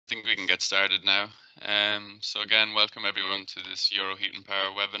think we can get started now. So again, welcome everyone to this Euro Heat and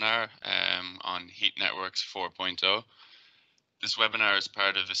Power webinar on Heat Networks 4.0. This webinar is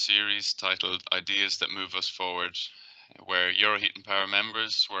part of a series titled Ideas That Move Us Forward, where Euro Heat and Power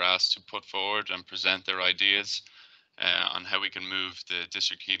members were asked to put forward and present their ideas on how we can move the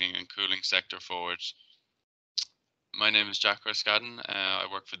district heating and cooling sector forward. My name is Jack Scadden. I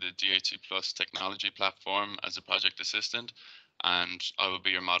work for the DHC Plus technology platform as a project assistant, and I will be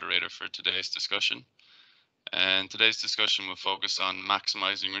your moderator for today's discussion. And today's discussion will focus on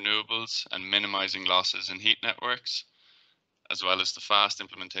maximizing renewables and minimizing losses in heat networks, as well as the fast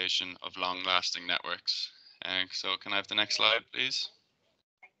implementation of long-lasting networks. So can I have the next slide, please?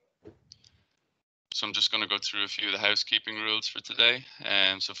 So I'm just going to go through a few of the housekeeping rules for today.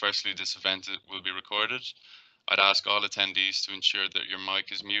 So firstly, this event will be recorded. I'd ask all attendees to ensure that your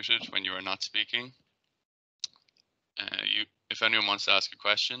mic is muted when you are not speaking. If anyone wants to ask a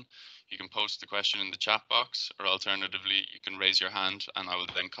question, you can post the question in the chat box, or alternatively, you can raise your hand and I will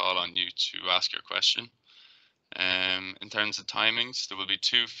then call on you to ask your question. In terms of timings, there will be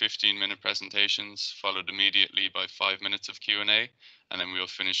two 15-minute presentations followed immediately by 5 minutes of Q&A, and then we'll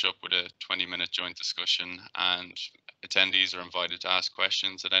finish up with a 20-minute joint discussion, and attendees are invited to ask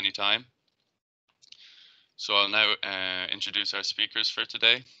questions at any time. So I'll now introduce our speakers for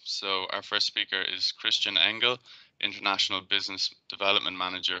today. So our first speaker is Christian Engel, International Business Development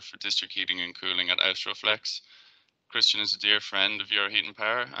Manager for District Heating and Cooling at Austroflex. Christian is a dear friend of Euro Heat and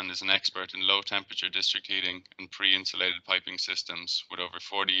Power and is an expert in low temperature district heating and pre-insulated piping systems with over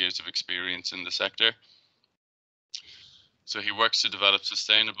 40 years of experience in the sector. So he works to develop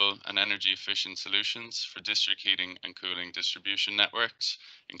sustainable and energy efficient solutions for district heating and cooling distribution networks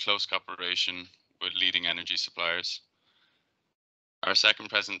in close cooperation with leading energy suppliers. Our second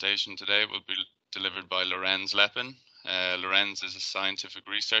presentation today will be delivered by Lorenz Leppin. Lorenz is a scientific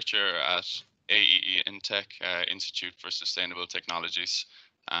researcher at AEE-INTEC Institute for Sustainable Technologies,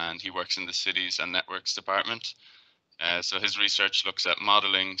 and he works in the Cities and Networks department. So his research looks at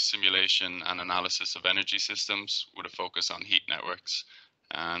modeling, simulation and analysis of energy systems with a focus on heat networks.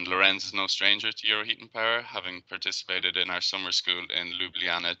 And Lorenz is no stranger to Euro Heat and Power, having participated in our summer school in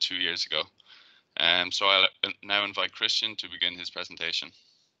Ljubljana 2 years ago. So I'll now invite Christian to begin his presentation.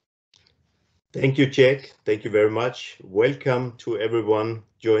 Thank you, Jack. Thank you very much. Welcome to everyone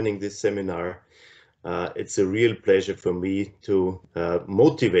joining this seminar. It's a real pleasure for me to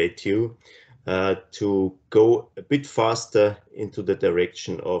motivate you to go a bit faster into the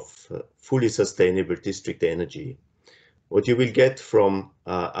direction of fully sustainable district energy. What you will get from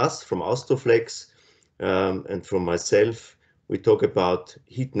us, from Austroflex, and from myself, we talk about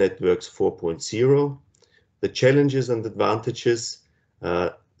Heat Networks 4.0, the challenges and advantages,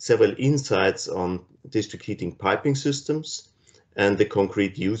 several insights on district heating piping systems, and the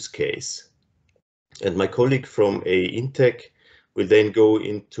concrete use case. And my colleague from AEE-INTEC will then go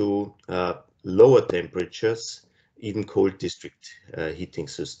into lower temperatures, even cold district heating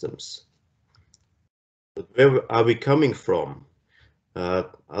systems. But where are we coming from?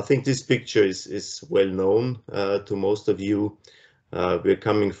 I think this picture is well known to most of you. We're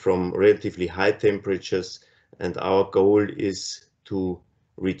coming from relatively high temperatures, and our goal is to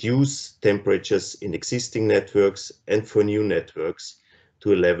reduce temperatures in existing networks and for new networks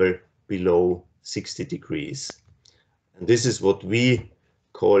to a level below 60 degrees. And this is what we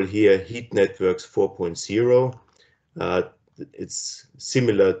call here Heat Networks 4.0. It's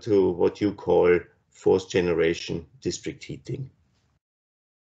similar to what you call fourth generation district heating.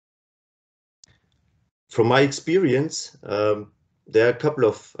 From my experience, there are a couple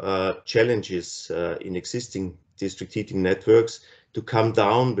of challenges in existing district heating networks to come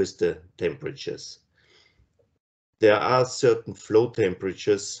down with the temperatures. There are certain flow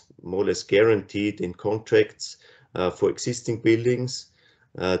temperatures, more or less guaranteed in contracts for existing buildings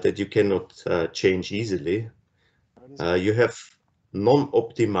that you cannot change easily. You have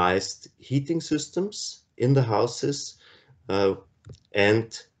non-optimized heating systems in the houses,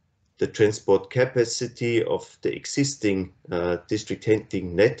 and the transport capacity of the existing district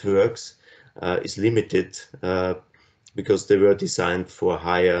heating networks is limited because they were designed for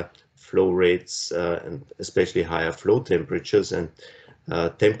higher flow rates and especially higher flow temperatures and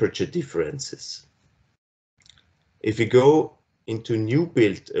temperature differences. If you go into new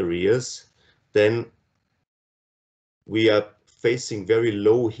built areas, then we are facing very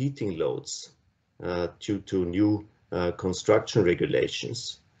low heating loads due to new construction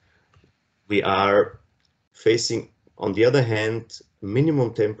regulations. We are facing, on the other hand,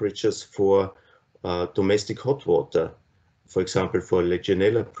 minimum temperatures for domestic hot water, for example, for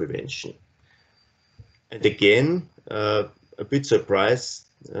Legionella prevention. And again, a bit surprised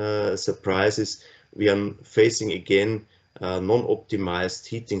surprise is we are facing again a non-optimized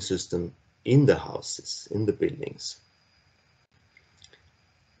heating system in the houses, in the buildings.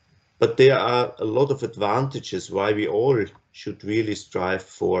 But there are a lot of advantages why we all should really strive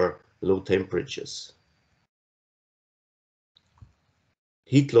for low temperatures.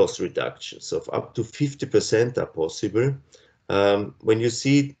 Heat loss reductions of up to 50% are possible. When you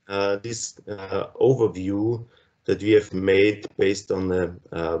see this overview that we have made based on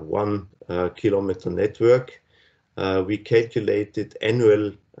a 1 kilometer network, we calculated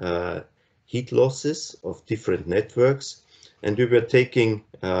annual heat losses of different networks, and we were taking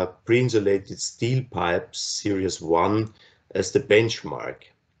pre-insulated steel pipes series 1 as the benchmark.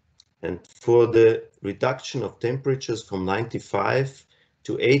 And for the reduction of temperatures from 95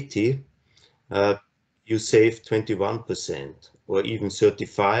 to 80, you save 21%, or even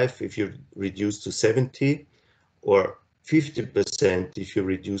 35 if you reduce to 70, or 50% if you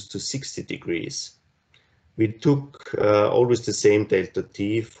reduce to 60 degrees. We took always the same delta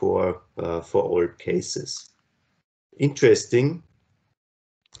T for all cases. Interesting,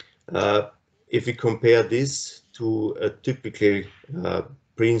 if we compare this to a typically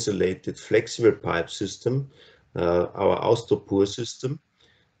pre-insulated flexible pipe system, our Austroflex system,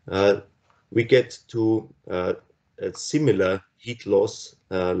 we get to a similar heat loss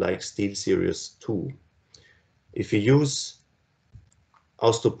like Steel Series 2. If we use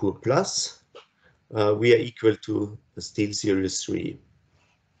Austroflex Plus, we are equal to the Steel Series 3.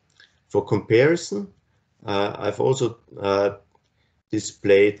 For comparison, I've also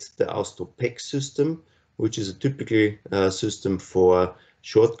displayed the Austroflex system, which is a typical system for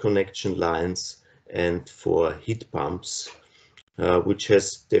short connection lines and for heat pumps, which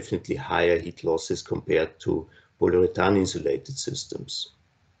has definitely higher heat losses compared to polyurethane insulated systems.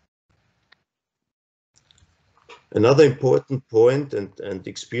 Another important point and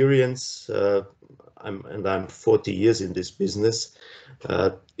experience, I'm 40 years in this business,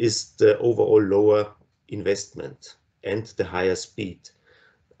 is the overall lower investment and the higher speed.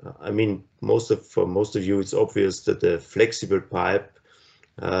 I mean, for most of you, it's obvious that the flexible pipe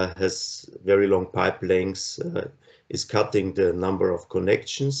has very long pipe lengths, is cutting the number of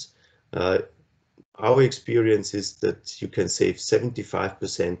connections. Our experience is that you can save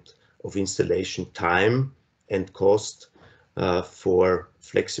 75% of installation time and cost for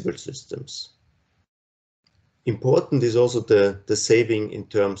flexible systems. Important is also the saving in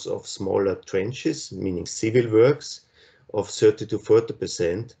terms of smaller trenches, meaning civil works, of 30 to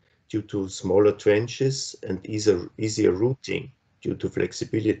 40% due to smaller trenches and easier routing due to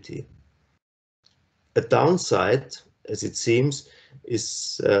flexibility. A downside, as it seems,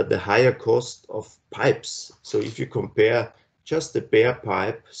 is the higher cost of pipes. So if you compare just a bare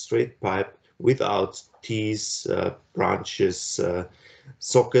pipe, straight pipe, without T's, branches,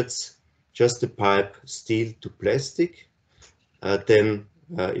 sockets, just the pipe steel to plastic, then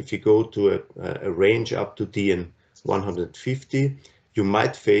if you go to a range up to DN 150, you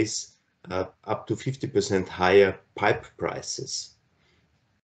might face up to 50% higher pipe prices.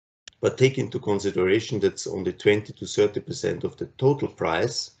 But take into consideration that's only 20 to 30% of the total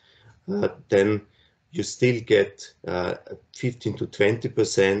price, then you still get 15 to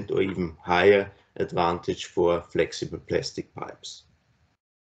 20% or even higher advantage for flexible plastic pipes.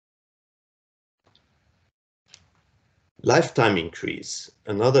 Lifetime increase,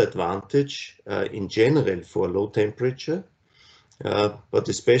 another advantage in general for low temperature, but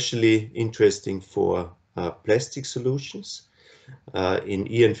especially interesting for plastic solutions. In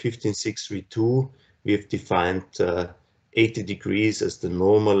EN 15632, we have defined 80 degrees as the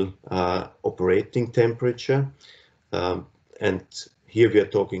normal operating temperature. And here we are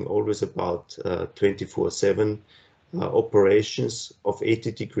talking always about 24/7 operations of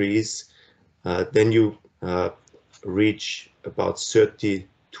 80 degrees. Then you reach about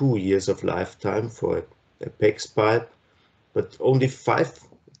 32 years of lifetime for a PEX pipe, but only 5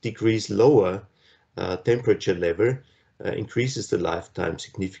 degrees lower temperature level increases the lifetime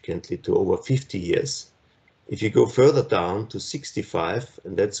significantly to over 50 years. If you go further down to 65,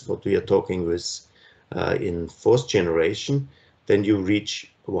 and that's what we are talking with in fourth generation, then you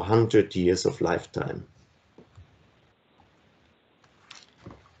reach 100 years of lifetime.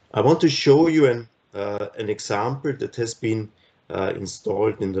 I want to show you an example that has been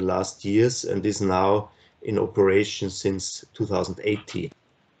installed in the last years and is now in operation since 2018.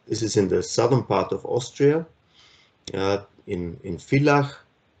 This is in the southern part of Austria, in Villach,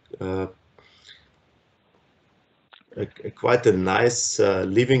 quite a nice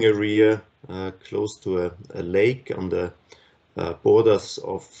living area close to a lake on the borders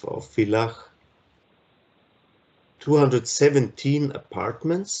of Villach. 217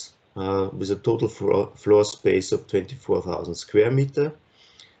 apartments with a total floor space of 24,000 square meter.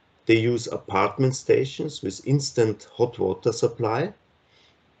 They use apartment stations with instant hot water supply.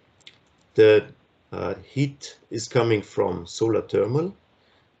 The heat is coming from solar thermal,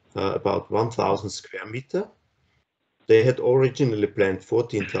 about 1,000 square meter. They had originally planned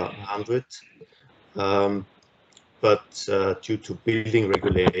 1,400, but due to building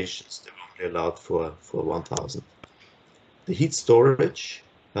regulations, they were only allowed for 1,000. The heat storage,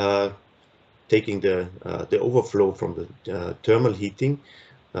 taking the overflow from the thermal heating,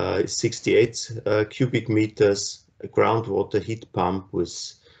 is 68 cubic meters, a groundwater heat pump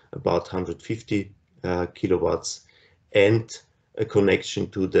with about 150 kilowatts, and a connection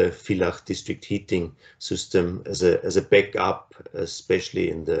to the Villach district heating system as a backup, especially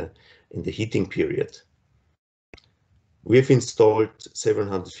in the heating period. We have installed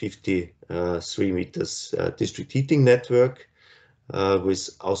 750 3 meters district heating network with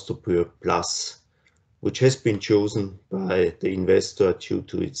Austroflex Plus, which has been chosen by the investor due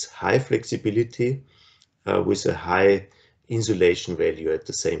to its high flexibility with a high insulation value at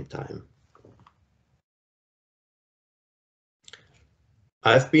the same time.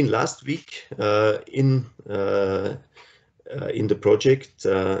 I've been last week in the project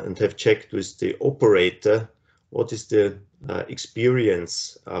and have checked with the operator what is the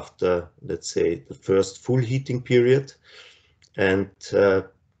experience after, let's say, the first full heating period, and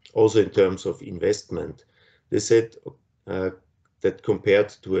also in terms of investment. They said that compared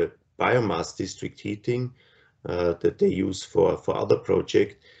to a biomass district heating that they use for other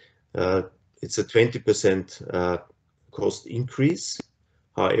projects, it's a 20% cost increase.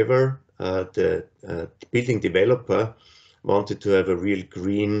 However, the building developer wanted to have a real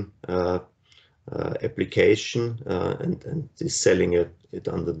green application and is selling it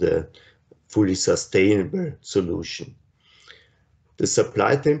under the fully sustainable solution. The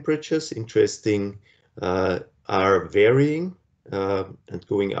supply temperatures, interesting, are varying and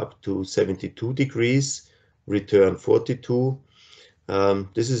going up to 72 degrees, return 42.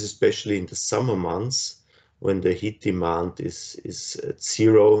 This is especially in the summer months when the heat demand is at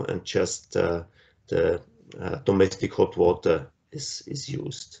zero and just the domestic hot water is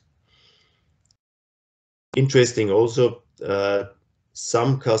used. Interesting also,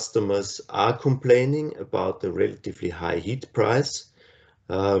 some customers are complaining about the relatively high heat price.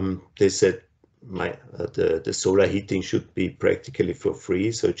 They said the solar heating should be practically for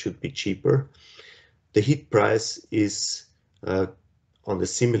free, so it should be cheaper. The heat price is on a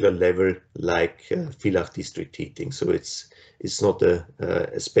similar level like Villach district heating, so it's not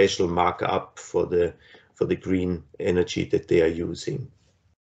a special markup for the green energy that they are using.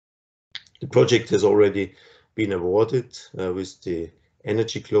 The project has already been awarded with the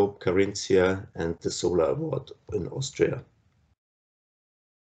Energy Globe, Carinthia, and the Solar Award in Austria.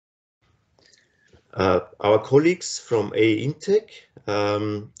 Our colleagues from AEE-INTEC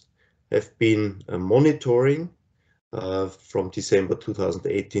have been monitoring from December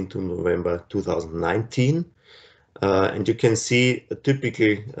 2018 to November 2019. And you can see a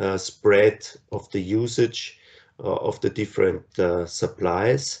typical spread of the usage of the different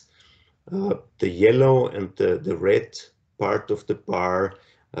supplies. The yellow and the red part of the bar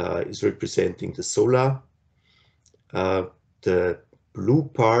is representing the solar. The blue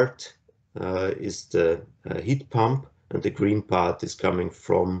part is the heat pump, and the green part is coming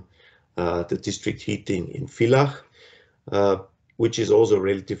from the district heating in Villach, which is also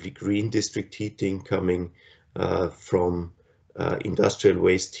relatively green district heating coming from industrial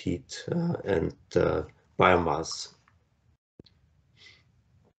waste heat and biomass.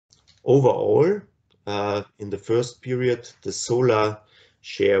 Overall, in the first period, the solar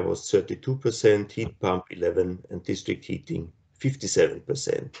share was 32%, heat pump 11%, and district heating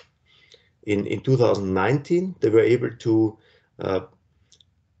 57%. In 2019, they were able to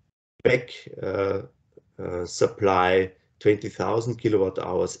supply 20,000 kilowatt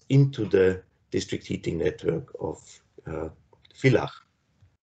hours into the district heating network of Villach.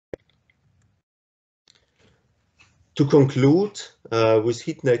 To conclude, with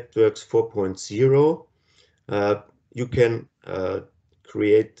Heat Networks 4.0, you can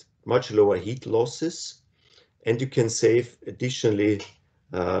create much lower heat losses, and you can save additionally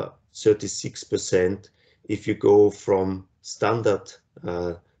 36% if you go from standard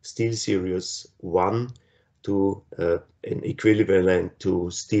Steel Series 1 to an equivalent to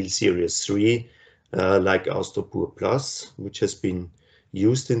Steel Series 3, like Austroflex Plus, which has been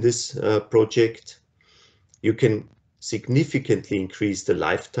used in this project. You can significantly increase the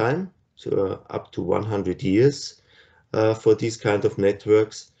lifetime, so up to 100 years for these kind of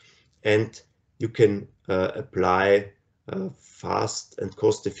networks, and you can apply fast and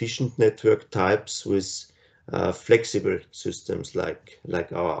cost-efficient network types with flexible systems like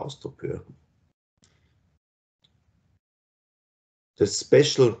our Austroflex. The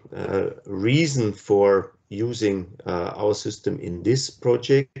special reason for using our system in this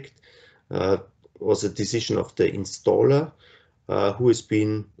project was a decision of the installer, who has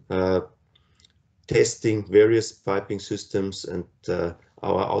been testing various piping systems, and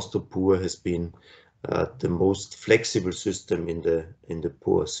our Austroflex has been the most flexible system in the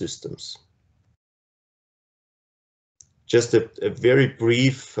PUR systems. Just a very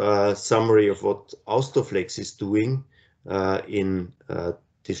brief summary of what Austroflex is doing in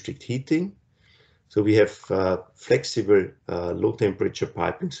district heating. So we have flexible low temperature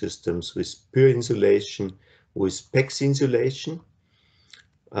piping systems with pure insulation, with PEX insulation.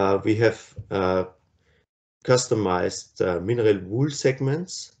 We have customized mineral wool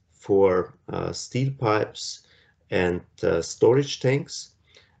segments for steel pipes and storage tanks,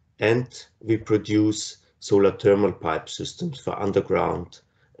 and we produce solar thermal pipe systems for underground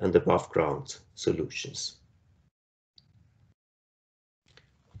and above ground solutions.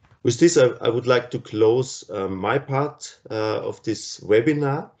 With this, I would like to close my part of this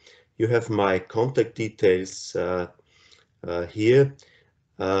webinar. You have my contact details here.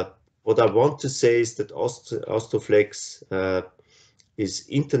 What I want to say is that Austroflex is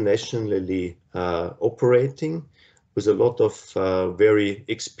internationally operating with a lot of very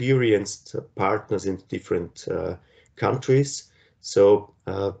experienced partners in different countries. So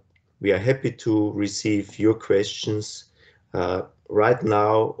we are happy to receive your questions right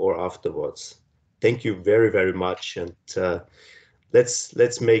now or afterwards. Thank you very, very much, and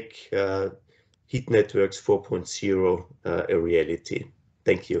let's make Heat Networks 4.0 a reality.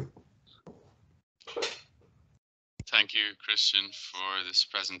 Thank you. Thank you, Christian, for this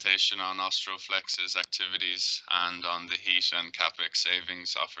presentation on Austroflex's activities and on the heat and CapEx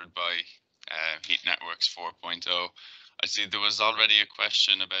savings offered by Heat Networks 4.0. I see there was already a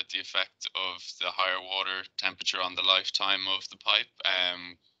question about the effect of the higher water temperature on the lifetime of the pipe.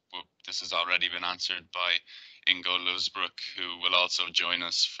 This has already been answered by Ingo Leusbrock, who will also join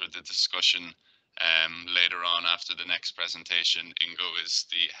us for the discussion later on after the next presentation. Ingo is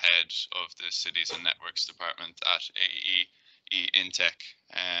the head of the Cities and Networks Department at AEE-INTEC.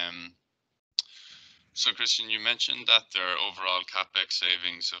 So Christian, you mentioned that there are overall CapEx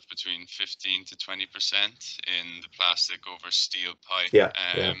savings of between 15 to 20% in the plastic over steel pipe. Yeah.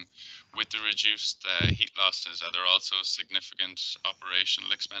 With the reduced heat losses, are there also significant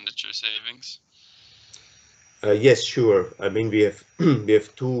operational expenditure savings? Yes, sure. I mean, we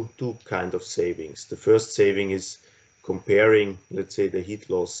have two kind of savings. The first saving is comparing, let's say, the heat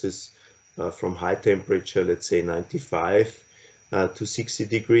losses from high temperature, let's say 95 to 60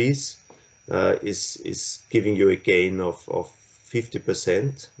 degrees, is giving you a gain of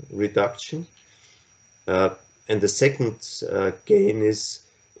 50% reduction. And the second gain is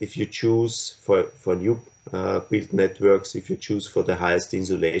if you choose for new built networks, if you choose for the highest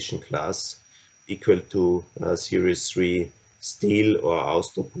insulation class, equal to Series 3 steel or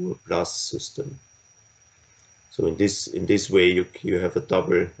Austroflex Plus system. So in this way, you have a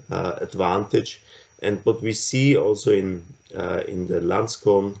double advantage. And what we see also in the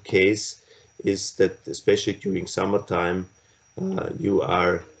Landskron case is that, especially during summertime, you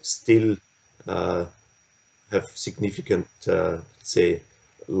are still have significant, say,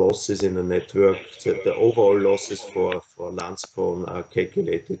 losses in the network. So the overall losses for Landskron are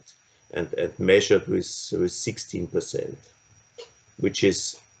calculated and measured with 16%, which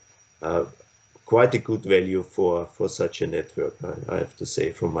is quite a good value for such a network, I have to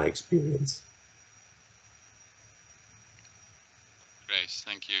say, from my experience. Great,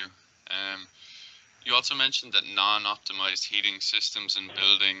 thank you. You also mentioned that non-optimized heating systems in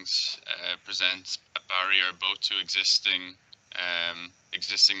buildings present a barrier both to existing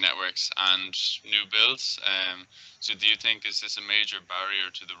networks and new builds. So do you think, is this a major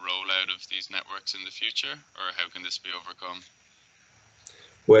barrier to the rollout of these networks in the future, or how can this be overcome?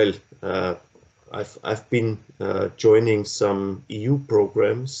 Well, I've been joining some EU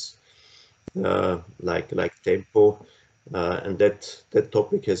programs like Tempo, and that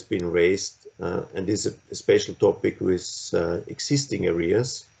topic has been raised and is a special topic with existing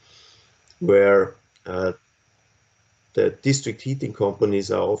areas where the district heating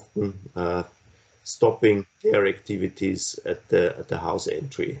companies are often stopping their activities at the house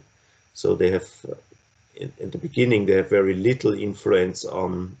entry. So they have, in the beginning, they have very little influence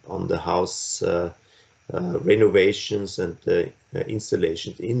on the house renovations and the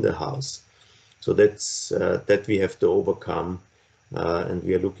installations in the house. So that's that we have to overcome, and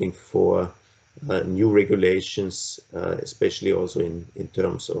we are looking for new regulations, especially also in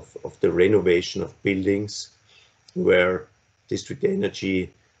terms of the renovation of buildings, where district energy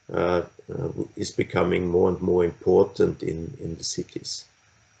is becoming more and more important in the cities.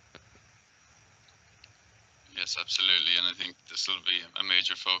 Yes, absolutely, and I think this will be a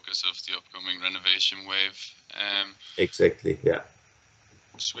major focus of the upcoming renovation wave. Exactly, yeah.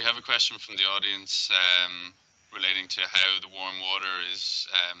 So we have a question from the audience relating to how the warm water is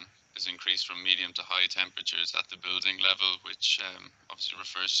increased from medium to high temperatures at the building level, which obviously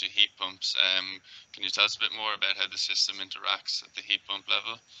refers to heat pumps. Can you tell us a bit more about how the system interacts at the heat pump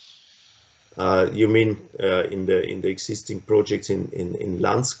level? You mean in the existing projects in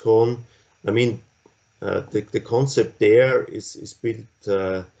Landskron? I mean, the concept there is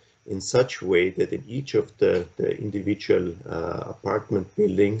built in such a way that in each of the individual apartment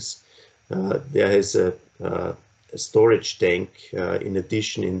buildings there is a storage tank in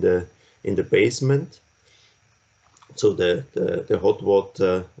addition in the basement. So the hot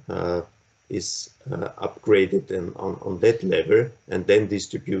water is upgraded and on that level and then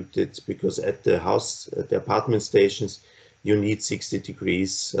distributed, because at the apartment stations you need 60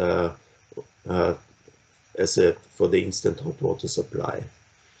 degrees for the instant hot water supply.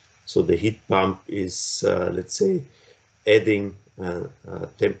 So the heat pump is, let's say, adding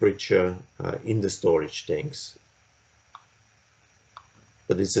temperature in the storage tanks,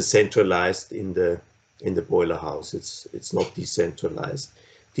 but it's centralized in the boiler house. It's not decentralized.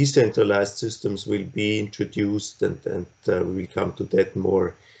 Decentralized systems will be introduced, and we will come to that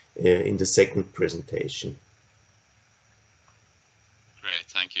more in the second presentation. Great,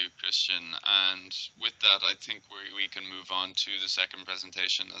 thank you, Christian. And with that, I think we can move on to the second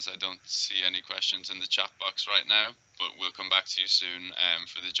presentation, as I don't see any questions in the chat box right now, but we'll come back to you soon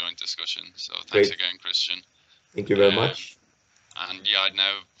for the joint discussion. So thanks Great. again, Christian. Thank you very much. And yeah, I'd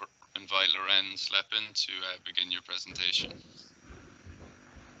now invite Lorenz Leppin to begin your presentation.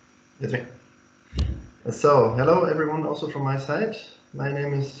 Yes, so, hello everyone, also from my side. My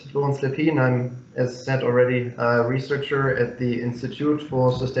name is Lorenz Leppin. I'm, as said already, a researcher at the Institute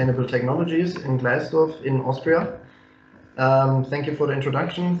for Sustainable Technologies in Gleisdorf in Austria. Thank you for the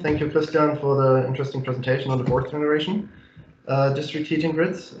introduction. Thank you, Christian, for the interesting presentation on the fourth generation district heating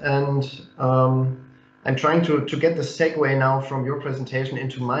grids. And I'm trying to get the segue now from your presentation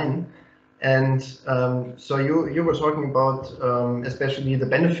into mine. And so you were talking about especially the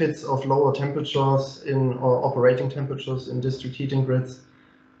benefits of lower temperatures or operating temperatures in district heating grids,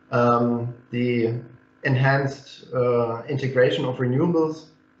 the enhanced integration of renewables.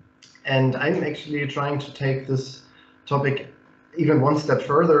 And I'm actually trying to take this topic even one step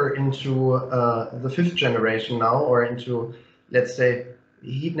further into the fifth generation now, or into, let's say,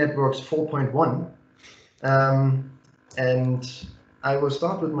 heat networks 4.1. And I will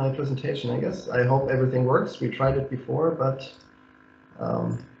start with my presentation, I guess. I hope everything works. We tried it before, but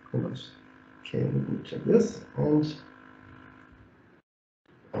who knows? Okay, let me check this. And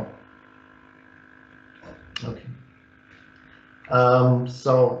okay.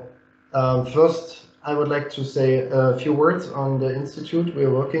 First, I would like to say a few words on the institute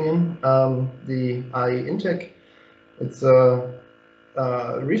we're working in, the AEE-INTEC. It's a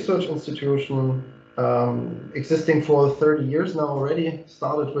research institution existing for 30 years now already.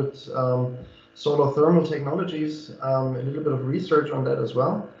 Started with solar thermal technologies, a little bit of research on that as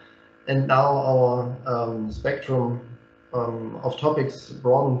well. And now our spectrum of topics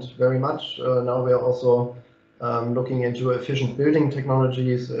broadened very much. Now we are also looking into efficient building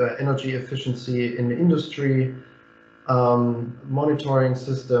technologies, energy efficiency in the industry, monitoring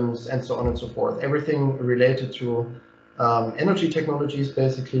systems, and so on and so forth. Everything related to energy technologies,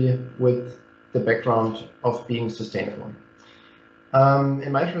 basically, with the background of being sustainable.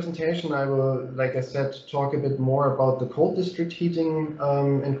 In my presentation, I will, like I said, talk a bit more about the cold district heating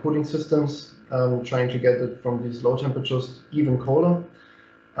and cooling systems, trying to get it from these low temperatures even colder.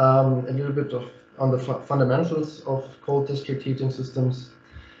 A little bit on the fundamentals of cold district heating systems.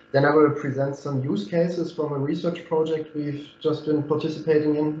 Then I will present some use cases from a research project we've just been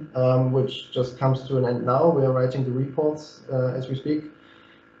participating in, which just comes to an end now. We are writing the reports as we speak.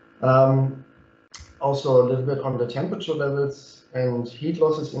 Also a little bit on the temperature levels and heat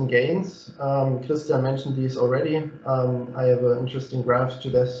losses and gains. Christian mentioned these already. I have an interesting graph to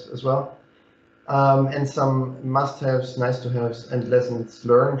this as well. And some must-haves, nice-to-haves, and lessons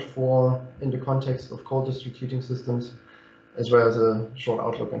learned in the context of cold district heating systems, as well as a short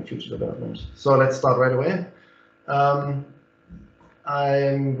outlook on future development. So let's start right away.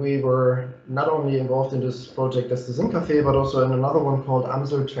 We were not only involved in this project as the Sim Café, but also in another one called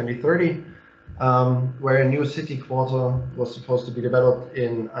AMSL 2030. where a new city quarter was supposed to be developed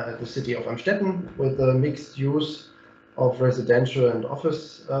in the city of Amstetten with a mixed use of residential and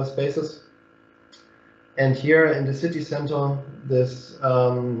office spaces. And here in the city center, this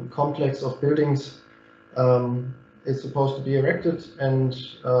complex of buildings is supposed to be erected, and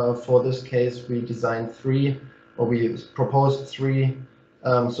for this case we designed we proposed three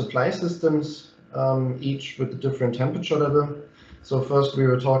supply systems, each with a different temperature level. So first we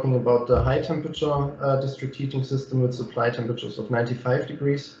were talking about the high temperature district heating system with supply temperatures of 95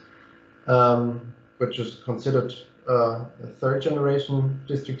 degrees, which is considered a third generation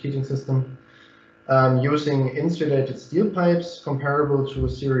district heating system, using insulated steel pipes comparable to a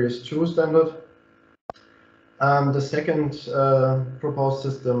Series 2 standard. The second proposed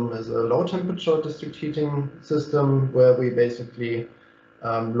system is a low temperature district heating system where we basically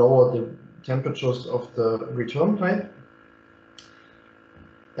lower the temperatures of the return pipe,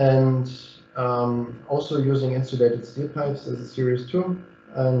 and also using insulated steel pipes as a Series 2.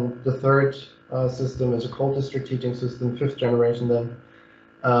 And the third system is a cold district heating system, 5th generation then,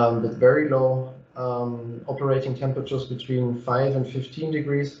 with very low operating temperatures between 5 and 15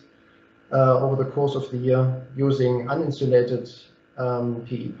 degrees over the course of the year, using uninsulated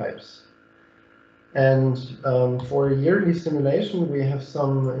PE pipes. And for a yearly simulation, we have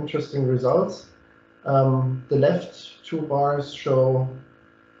some interesting results. The left two bars show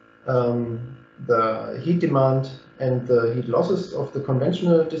the heat demand and the heat losses of the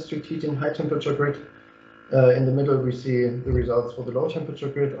conventional district heating high temperature grid. In the middle we see the results for the low temperature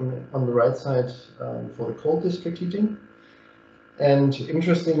grid, on the right side for the cold district heating. And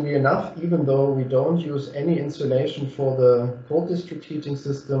interestingly enough, even though we don't use any insulation for the cold district heating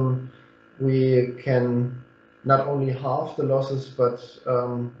system, we can not only halve the losses, but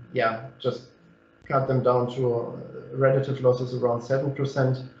just cut them down to relative losses around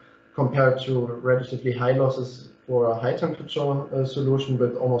 7%, compared to relatively high losses for a high temperature solution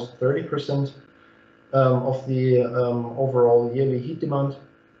with almost 30% of the overall yearly heat demand.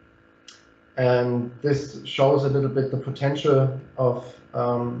 And this shows a little bit the potential of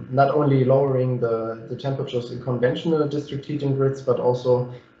not only lowering the temperatures in conventional district heating grids, but also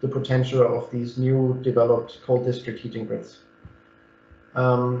the potential of these new developed cold district heating grids.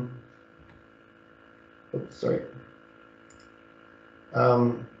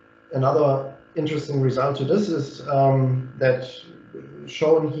 Another interesting result to this is that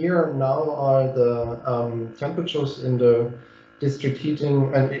shown here now are the temperatures in the district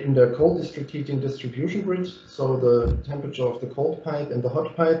heating and in the cold district heating distribution grid. So the temperature of the cold pipe and the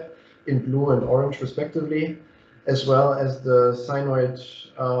hot pipe in blue and orange respectively, as well as the sinoid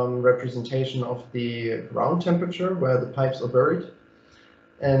representation of the ground temperature where the pipes are buried.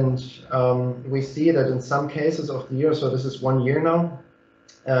 And we see that in some cases of the year, so this is 1 year now,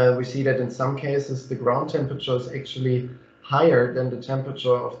 we see that in some cases the ground temperature is actually higher than the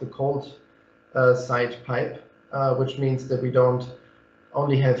temperature of the cold side pipe, which means that we don't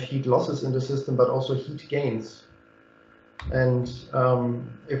only have heat losses in the system, but also heat gains. And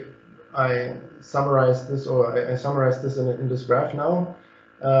if I summarize this, or I summarize this in this graph now,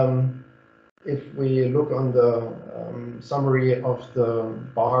 if we look on the summary of the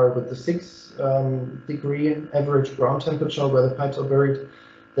bar with the 6 degree average ground temperature where the pipes are buried,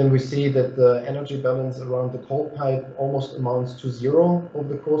 then we see that the energy balance around the cold pipe almost amounts to 0 over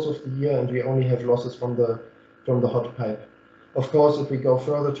the course of the year, and we only have losses from the hot pipe. Of course, if we go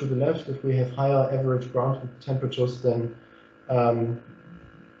further to the left, if we have higher average ground temperatures, then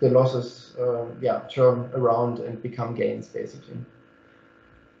the losses turn around and become gains, basically.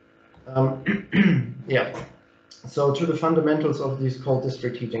 So to the fundamentals of these cold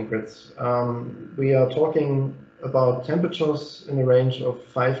district heating grids. We are talking about temperatures in a range of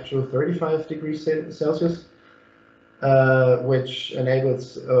 5 to 35 degrees Celsius, which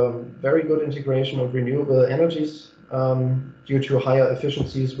enables very good integration of renewable energies due to higher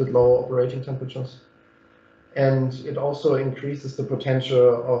efficiencies with lower operating temperatures. And it also increases the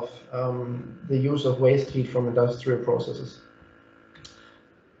potential of the use of waste heat from industrial processes.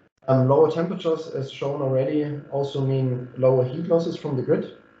 Lower temperatures, as shown already, also mean lower heat losses from the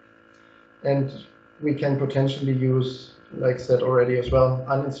grid. And we can potentially use, like said already as well,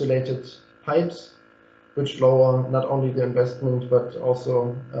 uninsulated pipes, which lower not only the investment, but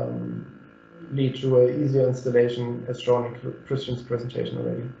also lead to an easier installation, as shown in Christian's presentation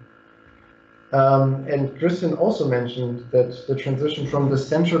already. And Christian also mentioned that the transition from the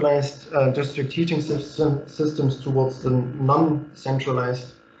centralized district heating systems towards the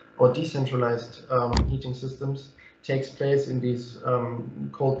non-centralized or decentralized heating systems takes place in these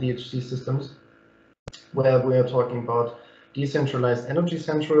cold DHC systems, where we are talking about decentralized energy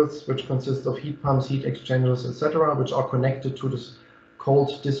centrals, which consist of heat pumps, heat exchangers, etc., which are connected to this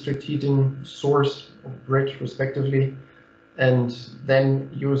cold district heating source or grid, respectively, and then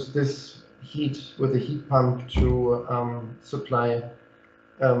use this heat with the heat pump to supply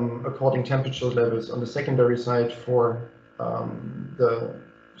according temperature levels on the secondary side for the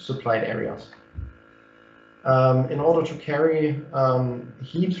supplied areas. In order to carry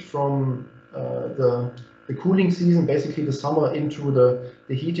heat from the cooling season, basically the summer, into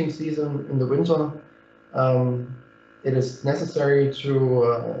the heating season in the winter, it is necessary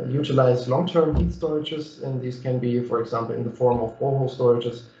to utilize long-term heat storages, and these can be, for example, in the form of borehole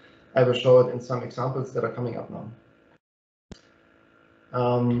storages. I will show it in some examples that are coming up now.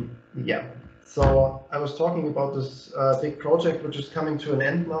 Yeah, so I was talking about this big project which is coming to an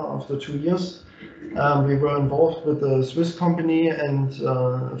end now after 2 years. We were involved with a Swiss company and,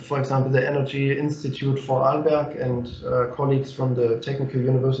 for example, the Energy Institute for Arlberg and colleagues from the Technical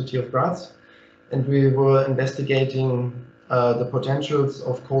University of Graz. And we were investigating the potentials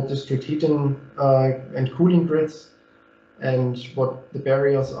of cold district heating and cooling grids and what the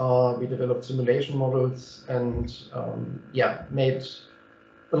barriers are. We developed simulation models and yeah, made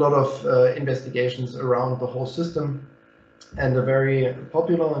a lot of investigations around the whole system. And a very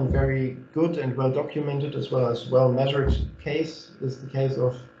popular and very good and well documented as well as well measured case is the case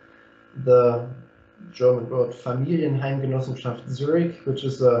of the German word Familienheimgenossenschaft Zurich, which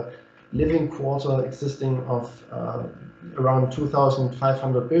is a living quarter existing of around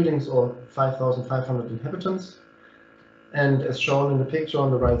 2,500 buildings or 5,500 inhabitants. And as shown in the picture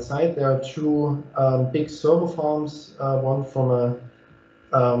on the right side, there are two big server farms, one from a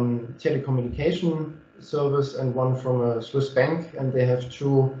telecommunication service and one from a Swiss bank, and they have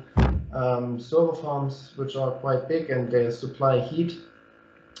two server farms which are quite big, and they supply heat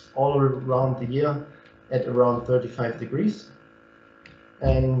all around the year at around 35 degrees.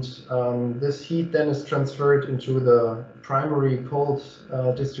 And this heat then is transferred into the primary cold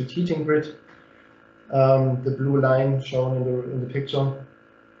district heating grid, the blue line shown in the picture.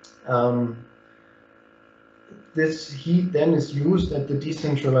 This heat then is used at the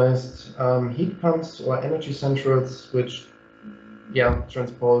decentralized heat pumps or energy centrals, which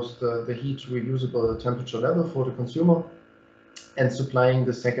transpose the heat to a usable temperature level for the consumer, and supplying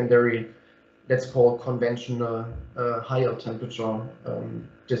the secondary, let's call conventional higher temperature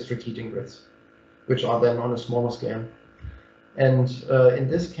district heating grids, which are then on a smaller scale. And in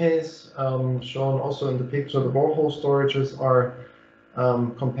this case, shown also in the picture, the borehole storages are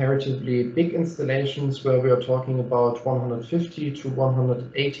comparatively big installations where we are talking about 150 to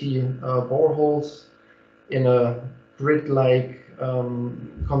 180 boreholes in a grid-like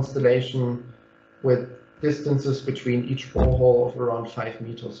constellation with distances between each borehole of around 5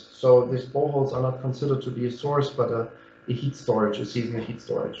 meters. So these boreholes are not considered to be a source, but a heat storage, a seasonal heat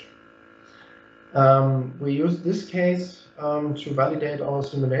storage. We use this case to validate our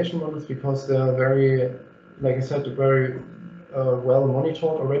simulation models because they are very, like I said, very well monitored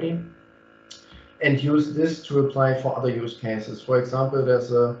already, and use this to apply for other use cases. For example,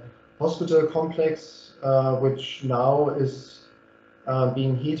 there's a hospital complex which now is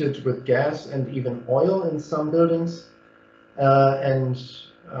being heated with gas and even oil in some buildings, and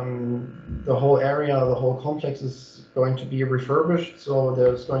the whole area, the whole complex is going to be refurbished, so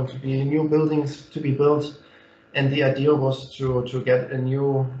there's going to be new buildings to be built. And the idea was to get a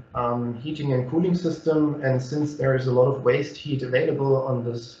new heating and cooling system. And since there is a lot of waste heat available on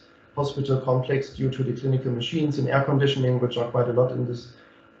this hospital complex due to the clinical machines and air conditioning, which are quite a lot in this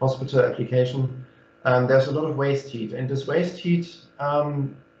hospital application, there's a lot of waste heat. And this waste heat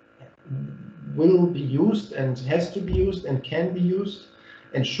will be used and has to be used and can be used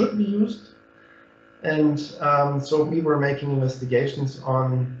and should be used. And so we were making investigations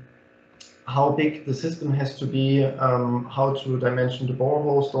on how big the system has to be, how to dimension the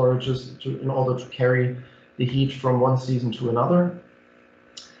borehole storages in order to carry the heat from one season to another.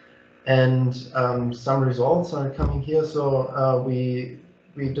 And some results are coming here. So we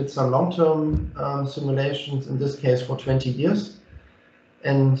did some long-term simulations, in this case for 20 years.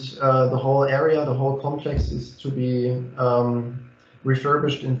 And the whole area, the whole complex is to be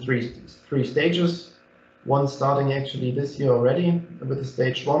refurbished in three stages. One starting actually this year already with the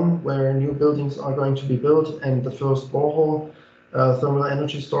stage 1, where new buildings are going to be built and the first borehole thermal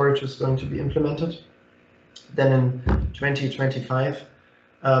energy storage is going to be implemented. Then in 2025,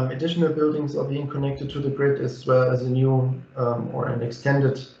 additional buildings are being connected to the grid, as well as a new or an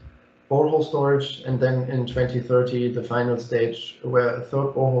extended borehole storage. And then in 2030, the final stage where a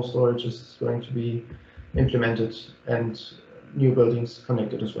third borehole storage is going to be implemented. And new buildings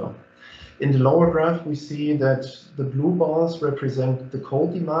connected as well. In the lower graph, we see that the blue bars represent the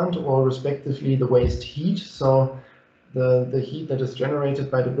cold demand, or respectively the waste heat. So the heat that is generated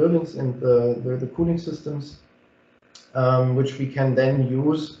by the buildings and the cooling systems, which we can then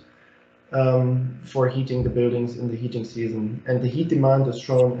use for heating the buildings in the heating season. And the heat demand is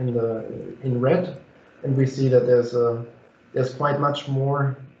shown in red, and we see that there's quite much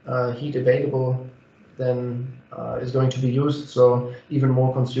more heat available than is going to be used, so even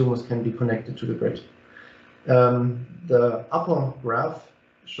more consumers can be connected to the grid. The upper graph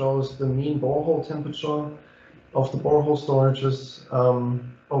shows the mean borehole temperature of the borehole storages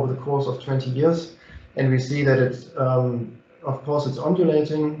over the course of 20 years, and we see that it's of course it's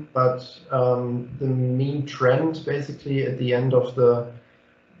ondulating, but the mean trend basically at the end of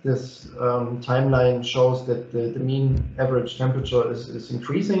this timeline shows that the mean average temperature is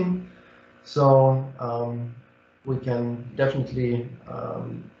increasing. So we can definitely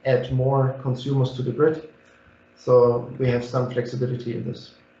add more consumers to the grid. So we have some flexibility in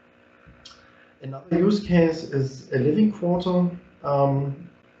this. Another use case is a living quarter,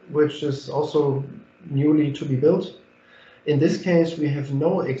 which is also newly to be built. In this case, we have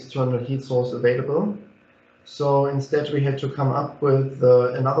no external heat source available. So instead, we had to come up with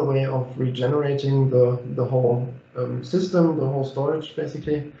another way of regenerating the whole system, the whole storage,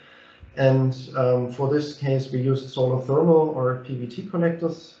 basically. And for this case, we used solar thermal or PVT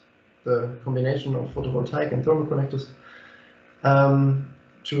connectors, the combination of photovoltaic and thermal connectors,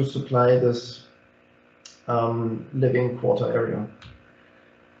 to supply this living quarter area.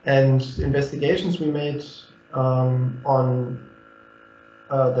 And investigations we made on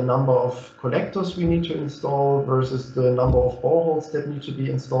the number of collectors we need to install versus the number of boreholes that need to be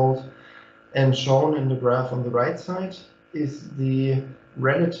installed. And shown in the graph on the right side is the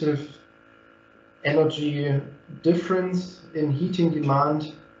relative energy difference in heating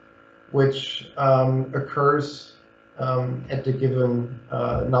demand, which occurs at the given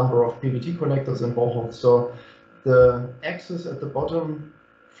number of PVT connectors and boreholes. So the axis at the bottom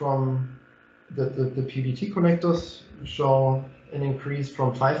from the PVT connectors show an increase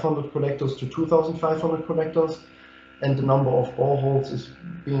from 500 collectors to 2,500 collectors, and the number of boreholes is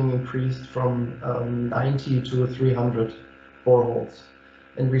being increased from 90 to 300 boreholes.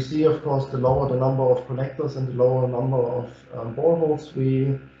 And we see, of course, the lower the number of collectors and the lower number of boreholes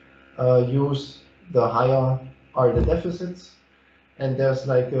we use, the higher are the deficits. And there's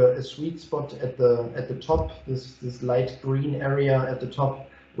like a sweet spot at the top, this light green area at the top,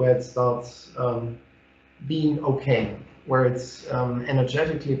 where it starts being okay, where it's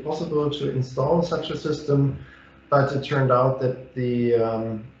energetically possible to install such a system, but it turned out that the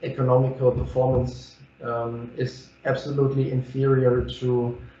economical performance is absolutely inferior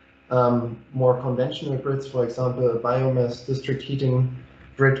to more conventional grids, for example, a biomass district heating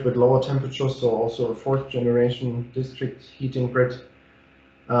grid with lower temperatures, so also a fourth generation district heating grid.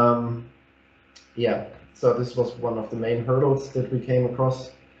 Yeah, so this was one of the main hurdles that we came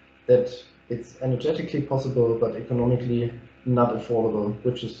across, that it's energetically possible, but economically not affordable,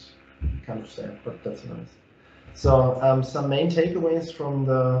 which is kind of sad, but that's nice. So some main takeaways from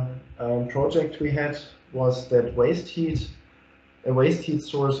the project we had was that a waste heat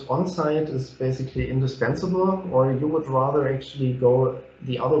source on site is basically indispensable, or you would rather actually go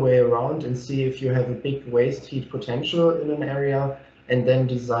the other way around and see if you have a big waste heat potential in an area and then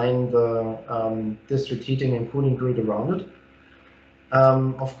design the district heating and cooling grid around it.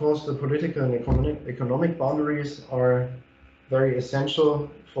 Of course, the political and economic boundaries are very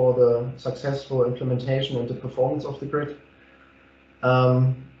essential for the successful implementation and the performance of the grid.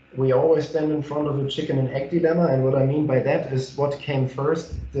 We always stand in front of a chicken and egg dilemma, and what I mean by that is what came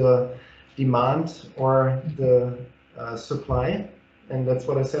first, the demand or the supply, and that's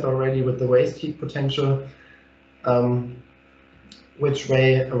what I said already with the waste heat potential. Which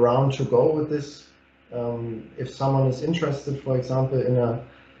way around to go with this? If someone is interested, for example, in an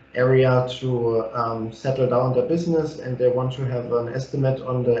area to settle down their business and they want to have an estimate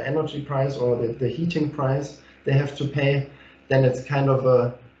on the energy price or the heating price they have to pay, then it's kind of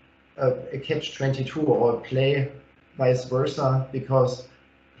a catch-22 or a play vice versa, because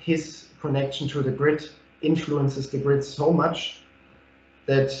his connection to the grid influences the grid so much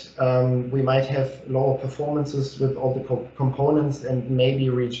that we might have lower performances with all the components and maybe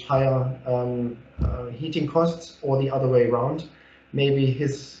reach higher heating costs, or the other way around. Maybe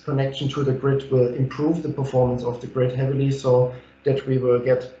his connection to the grid will improve the performance of the grid heavily, so that we will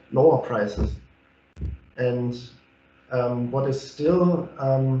get lower prices. And what is still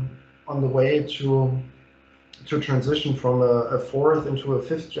on the way to transition from a fourth into a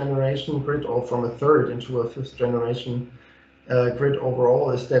fifth generation grid, or from a third into a fifth generation grid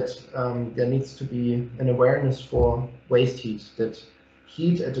overall is that there needs to be an awareness for waste heat, that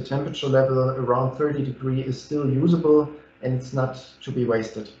heat at a temperature level around 30 degrees is still usable and it's not to be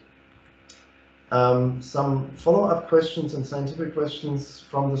wasted. Some follow-up questions and scientific questions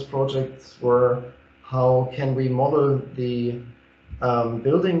from this project were, how can we model the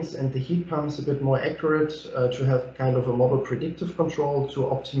buildings and the heat pumps a bit more accurate to have kind of a model predictive control to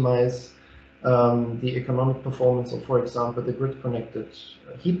optimize the economic performance of, for example, the grid-connected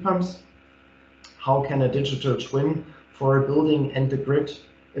heat pumps? How can a digital twin for a building and the grid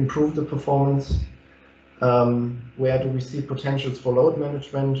improve the performance? Where do we see potentials for load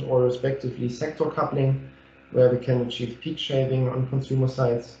management or respectively sector coupling, where we can achieve peak shaving on consumer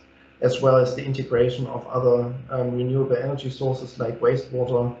sites, as well as the integration of other renewable energy sources like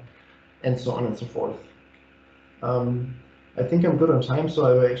wastewater, and so on and so forth. I think I'm good on time, so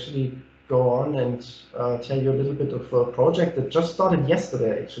I will actually go on and tell you a little bit of a project that just started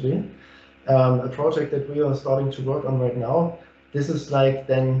yesterday, actually. A project that we are starting to work on right now. This is like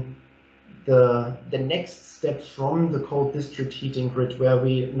then the next step from the cold district heating grid, where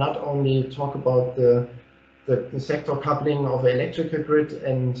we not only talk about the sector coupling of electrical grid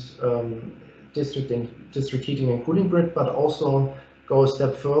and district heating and cooling grid, but also go a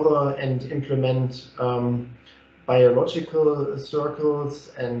step further and implement biological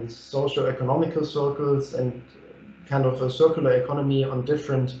circles and socio-economical circles and kind of a circular economy on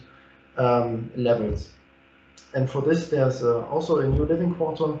different levels. And for this, there's also a new living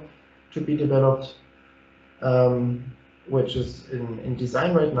quarter to be developed, which is in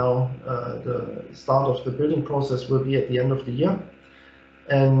design right now. The start of the building process will be at the end of the year.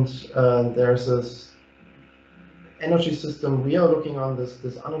 And there's this energy system we are looking on,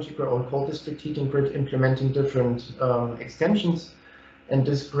 this energy grid or cold district heating grid, implementing different extensions. And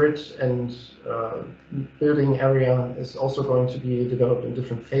this grid and building area is also going to be developed in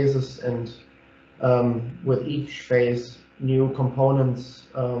different phases, and with each phase new components,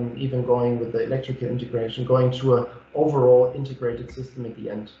 even going with the electrical integration, going to an overall integrated system at the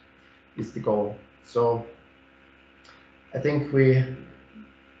end is the goal. So I think we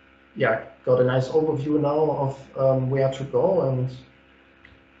got a nice overview now of where to go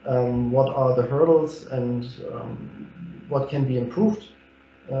and what are the hurdles and what can be improved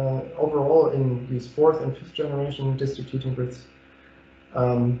overall in these 4th and 5th generation district heating grids.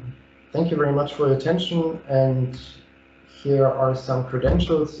 Thank you very much for your attention, and here are some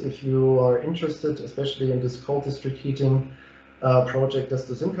credentials if you are interested, especially in this cold district heating project as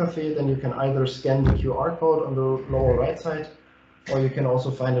the Sim Café. Then you can either scan the QR code on the lower right side, or you can also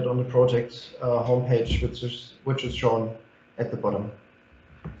find it on the project homepage, which is shown at the bottom.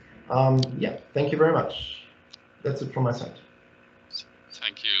 Yeah, thank you very much. That's it from my side.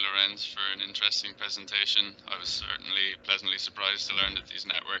 Thank you, Lorenz, for an interesting presentation. I was certainly pleasantly surprised to learn that these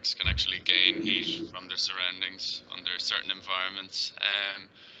networks can actually gain heat from their surroundings under certain environments.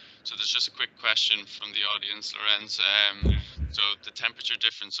 So there's just a quick question from the audience, Lorenz. So the temperature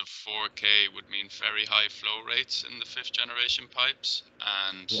difference of 4K would mean very high flow rates in the 5th generation pipes,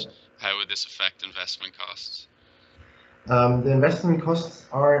 and how would this affect investment costs? The investment costs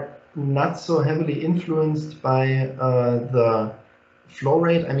are not so heavily influenced by the flow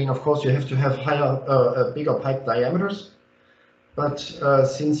rate. I mean, of course, you have to have bigger pipe diameters, but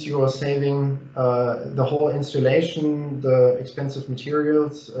since you are saving the whole installation, the expensive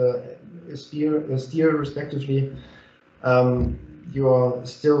materials, steel respectively, you are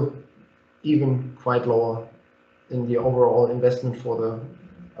still even quite lower in the overall investment for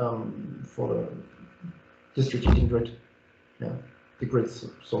the district heating grid. Yeah, the grid's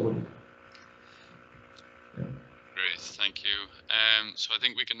solid. Yeah. Great, thank you. So I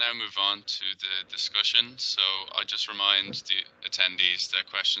think we can now move on to the discussion. So I just remind the attendees that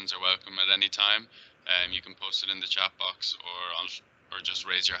questions are welcome at any time. You can post it in the chat box, or just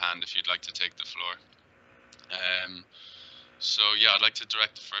raise your hand if you'd like to take the floor. So yeah, I'd like to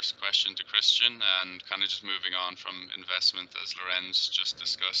direct the first question to Christian, and kind of just moving on from investment as Lorenz just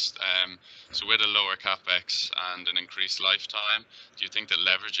discussed. So with a lower capex and an increased lifetime, do you think that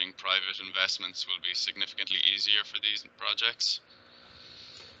leveraging private investments will be significantly easier for these projects?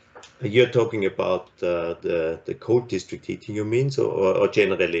 You're talking about the cold district heating, you mean, so or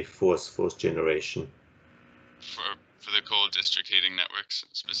generally fourth generation? For the cold district heating networks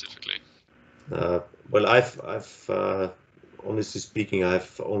specifically. Well, I've honestly speaking,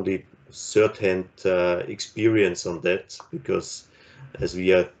 I've only third-hand experience on that, because as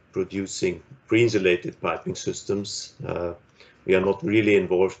we are producing pre-insulated piping systems, we are not really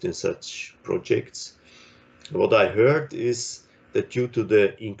involved in such projects. What I heard is that due to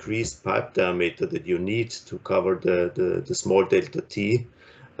the increased pipe diameter that you need to cover the small delta T,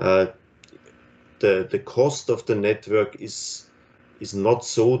 the cost of the network is not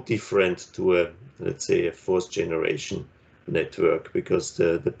so different to a, let's say, a fourth generation network, because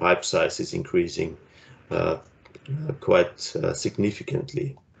the pipe size is increasing quite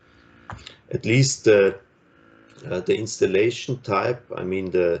significantly. At least the installation type, I mean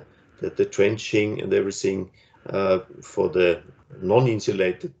the trenching and everything for the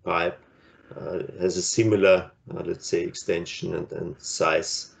non-insulated pipe has a similar, let's say, extension and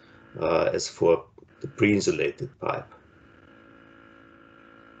size as for the pre-insulated pipe.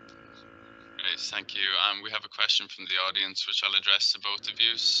 Great, thank you. We have a question from the audience, which I'll address to both of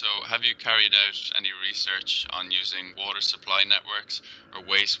you. So have you carried out any research on using water supply networks or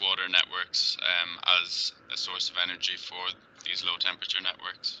wastewater networks as a source of energy for these low temperature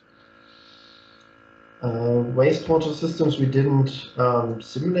networks? Wastewater systems we didn't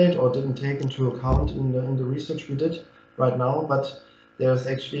simulate or didn't take into account in the research we did right now, but there's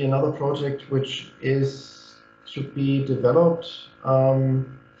actually another project which should be developed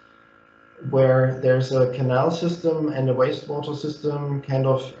where there's a canal system and a wastewater system kind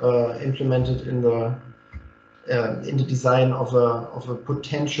of implemented in the design of a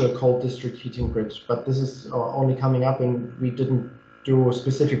potential cold district heating grid. But this is only coming up, and we didn't do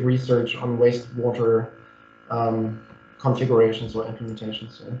specific research on wastewater configurations or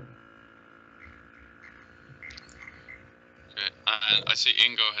implementations. So. Okay. I see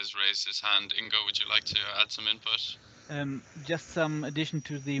Ingo has raised his hand. Ingo, would you like to add some input? Just some addition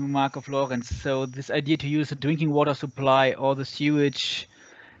to the remark of Lorenz. So this idea to use a drinking water supply or the sewage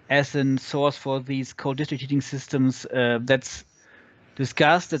as a source for these cold district heating systems, that's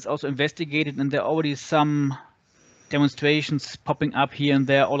discussed, that's also investigated, and there are already some demonstrations popping up here and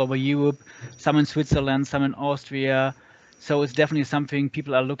there all over Europe, some in Switzerland, some in Austria. So it's definitely something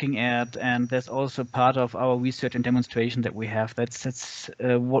people are looking at, and there's also part of our research and demonstration that we have. That's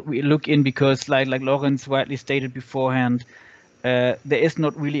what we look in, because like Lorenz rightly stated beforehand, there is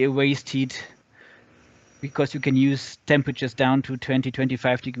not really a waste heat, because you can use temperatures down to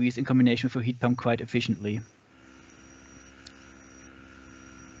 20-25 degrees in combination with a heat pump quite efficiently.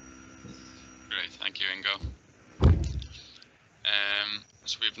 Great, thank you, Ingo.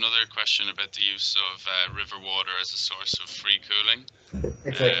 So we have another question about the use of river water as a source of free cooling.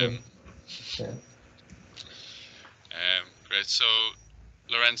 Exactly. Yeah. Great. So,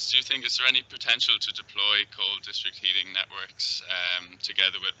 Lorenz, do you think is there any potential to deploy cold district heating networks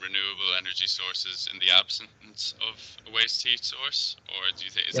together with renewable energy sources in the absence of a waste heat source, or do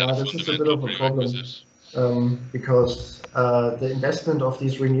you think is that a fundamental prerequisite? Because the investment of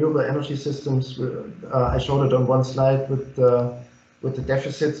these renewable energy systems, I showed it on one slide with the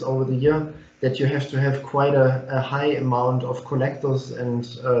deficits over the year, that you have to have quite a high amount of collectors, and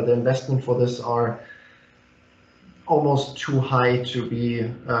the investment for this are almost too high to be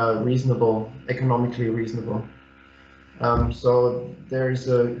reasonable, economically reasonable. So there is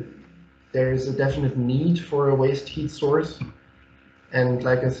a definite need for a waste heat source. And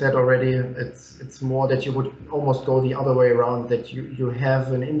like I said already, it's more that you would almost go the other way around, that you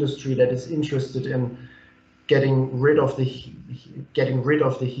have an industry that is interested in getting rid of the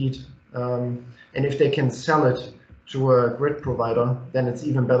heat, and if they can sell it to a grid provider, then it's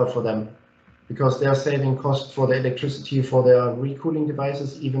even better for them, because they're saving costs for the electricity for their recooling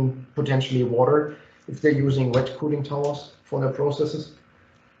devices, even potentially water, if they're using wet cooling towers for their processes.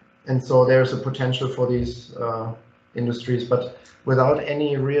 And so there's a potential for these industries, but without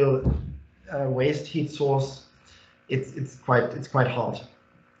any real waste heat source, it's quite hard.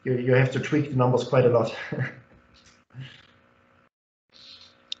 You have to tweak the numbers quite a lot.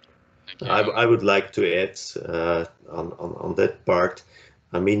 I would like to add on that part.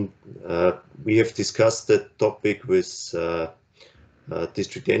 I mean, we have discussed that topic with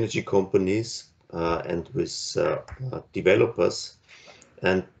district energy companies and with developers.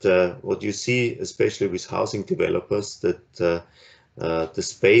 And what you see, especially with housing developers, that the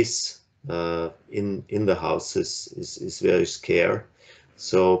space in the houses is very scarce.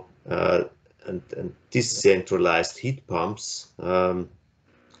 So and decentralized heat pumps are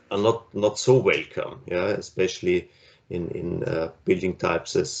not so welcome, yeah, especially in building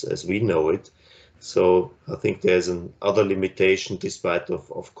types as we know it. So I think there's another limitation despite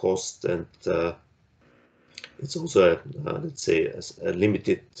of cost, and it's also let's say a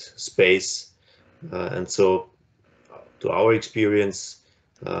limited space, and so to our experience,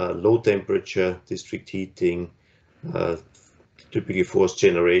 low temperature district heating, typically fourth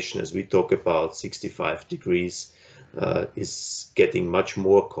generation, as we talk about 65 degrees, is getting much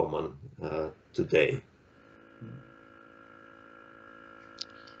more common today.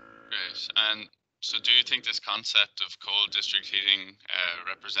 So do you think this concept of cold district heating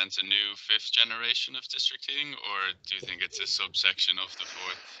represents a new 5th generation of district heating, or do you think it's a subsection of the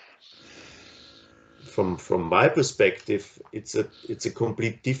 4th? From my perspective, it's a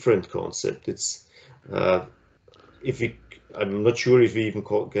complete different concept. It's I'm not sure if we even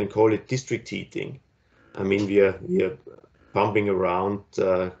can call it district heating. I mean, we are pumping around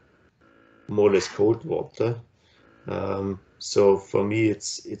more or less cold water. So for me,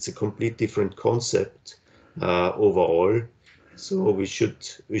 it's a complete different concept overall. So we should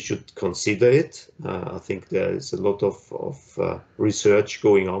consider it. I think there is a lot of research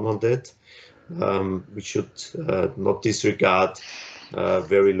going on that. We should not disregard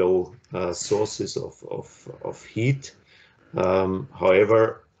very low sources of heat.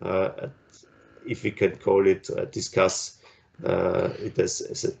 However, if we can call it, discuss it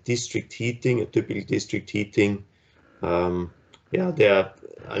as a district heating, a typical district heating, yeah,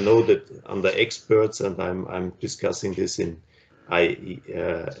 I know that under experts, and I'm discussing this in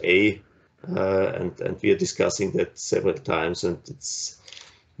IEA, and we are discussing that several times, and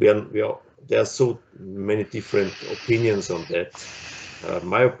there are so many different opinions on that.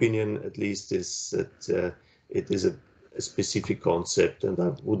 My opinion, at least, is that it is a specific concept, and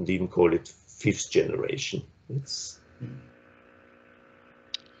I wouldn't even call it 5th generation.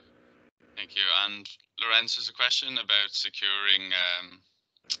 Thank you. And Lorenz, has a question about securing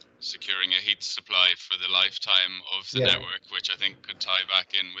a heat supply for the lifetime of the network, which I think could tie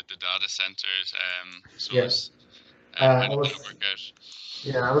back in with the data centers source. How did that work out?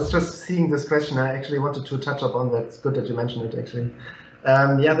 Yeah, I was just seeing this question. I actually wanted to touch upon that. It's good that you mentioned it, actually.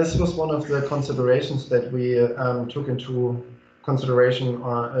 Yeah, this was one of the considerations that we took into consideration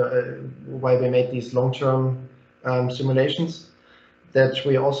while we made these long-term simulations, that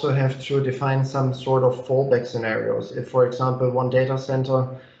we also have to define some sort of fallback scenarios. If, for example, one data center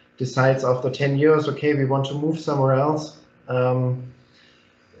decides after 10 years, okay, we want to move somewhere else,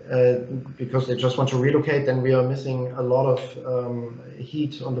 because they just want to relocate, then we are missing a lot of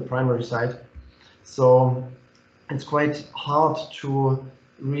heat on the primary side. So it's quite hard to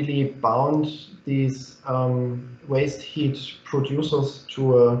really bound these waste heat producers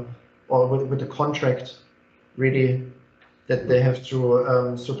to or with a contract, really, that they have to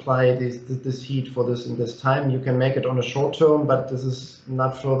supply this heat for this in this time. You can make it on a short term, but this is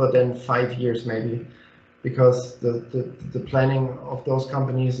not further than 5 years maybe, because the planning of those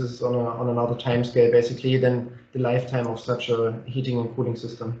companies is on another time scale basically than the lifetime of such a heating and cooling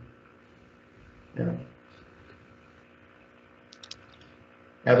system. Yeah.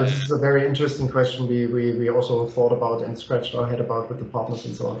 Yeah, but this is a very interesting question we also thought about and scratched our head about with the partners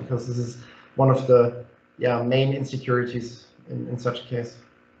and so on, because this is one of the main insecurities in such a case.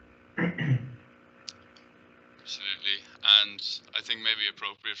 Absolutely. And I think maybe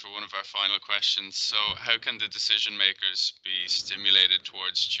appropriate for one of our final questions. So how can the decision makers be stimulated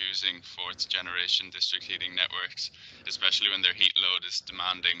towards choosing 4th generation district heating networks, especially when their heat load is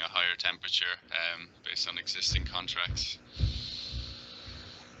demanding a higher temperature based on existing contracts?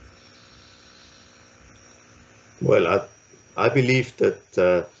 Well, I believe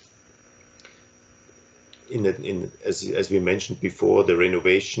that as we mentioned before, the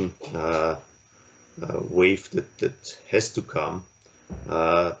renovation wave that has to come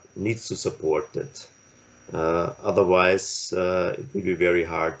needs to support that. Otherwise, it will be very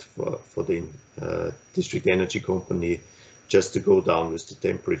hard for the district energy company just to go down with the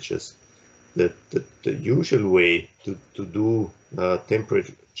temperatures. The usual way to do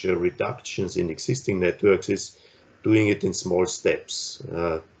temperature reductions in existing networks is doing it in small steps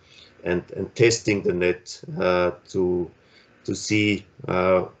and testing the net to see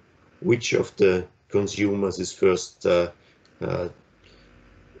which of the consumers is first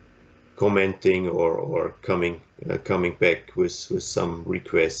commenting or coming back with some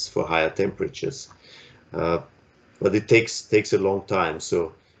requests for higher temperatures. But it takes a long time,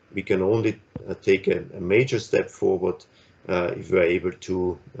 so we can only take a major step forward if we are able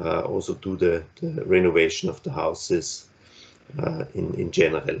to also do the renovation of the houses in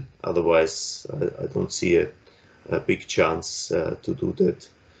general. Otherwise, I don't see a big chance to do that.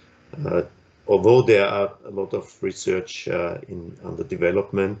 Although there are a lot of research under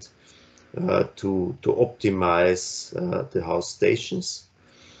development to optimize the house stations,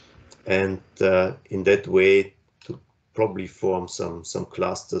 and in that way to probably form some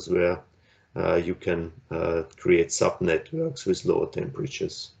clusters where you can create sub-networks with lower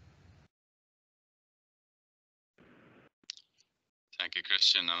temperatures. Thank you,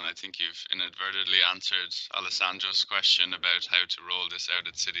 Christian. And I think you've inadvertently answered Alessandro's question about how to roll this out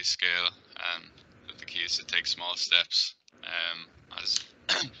at city scale. But the key is to take small steps. as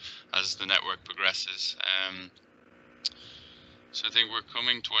as the network progresses. So I think we're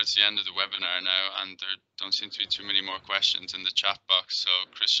coming towards the end of the webinar now, and there don't seem to be too many more questions in the chat box. So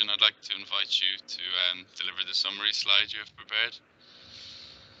Christian, I'd like to invite you to deliver the summary slide you have prepared.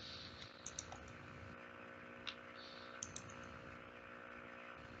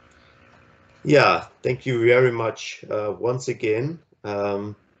 Yeah, thank you very much once again.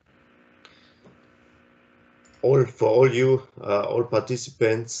 All you, all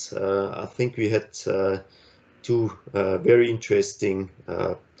participants, I think we had two very interesting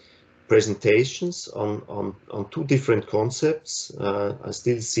presentations on two different concepts. I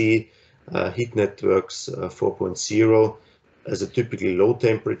still see heat networks 4.0 as a typically low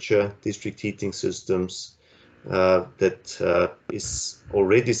temperature district heating systems that is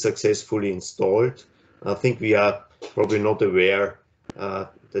already successfully installed. I think we are probably not aware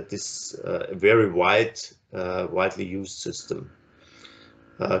that this a very widely used system.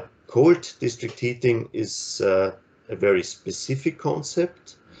 Cold district heating is a very specific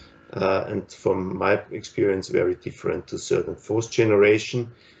concept, and from my experience, very different to certain fourth generation.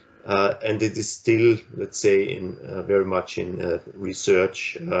 And it is still, let's say, in very much in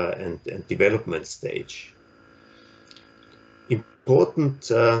research and development stage. Important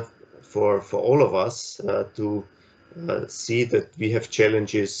for all of us to see that we have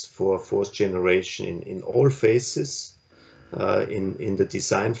challenges for fourth generation in all phases, in the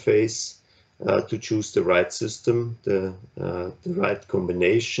design phase, to choose the right system, the right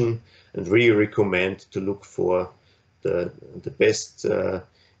combination, and really recommend to look for the best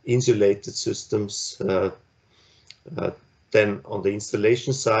insulated systems. Then on the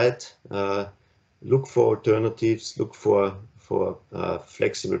installation side, look for alternatives, look for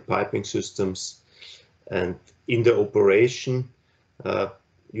flexible piping systems, and in the operation,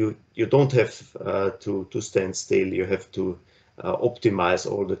 you don't have to stand still. You have to optimize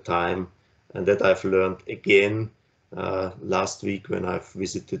all the time, and that I've learned again last week when I've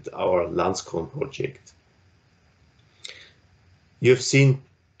visited our Landskron project. You've seen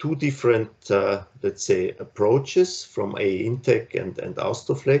two different, let's say, approaches from AEE-INTEC and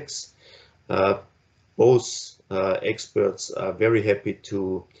Austroflex. Both experts are very happy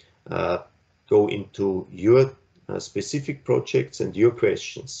to go into your specific projects and your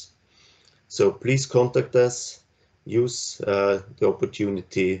questions. So please contact us, use the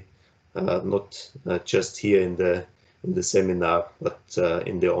opportunity, not just here in the seminar, but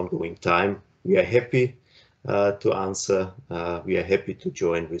in the ongoing time. We are happy to answer. We are happy to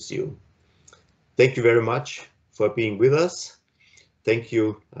join with you. Thank you very much for being with us. Thank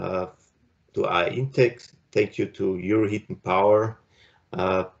you to AEE-INTEC. Thank you to Euroheat and Power.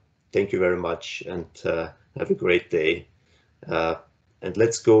 Thank you very much, and have a great day. And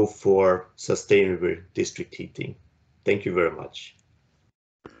let's go for sustainable district heating. Thank you very much.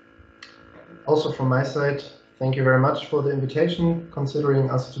 Also from my side, thank you very much for the invitation, considering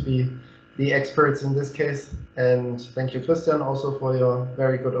us to be the experts in this case. And thank you, Christian, also for your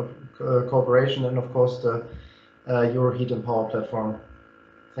very good cooperation, and of course the Euroheat and Power platform.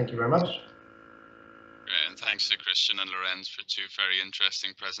 Thank you very much. And thanks to Christian and Lorenz for two very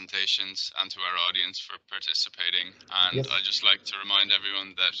interesting presentations, and to our audience for participating. And yes, I'd just like to remind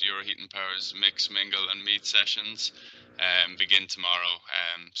everyone that Euroheat and Power's mix, mingle and meet sessions begin tomorrow.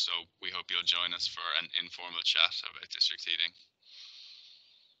 So we hope you'll join us for an informal chat about district heating.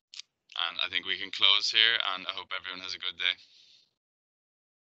 And I think we can close here, and I hope everyone has a good day.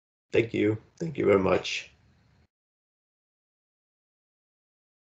 Thank you. Thank you very much.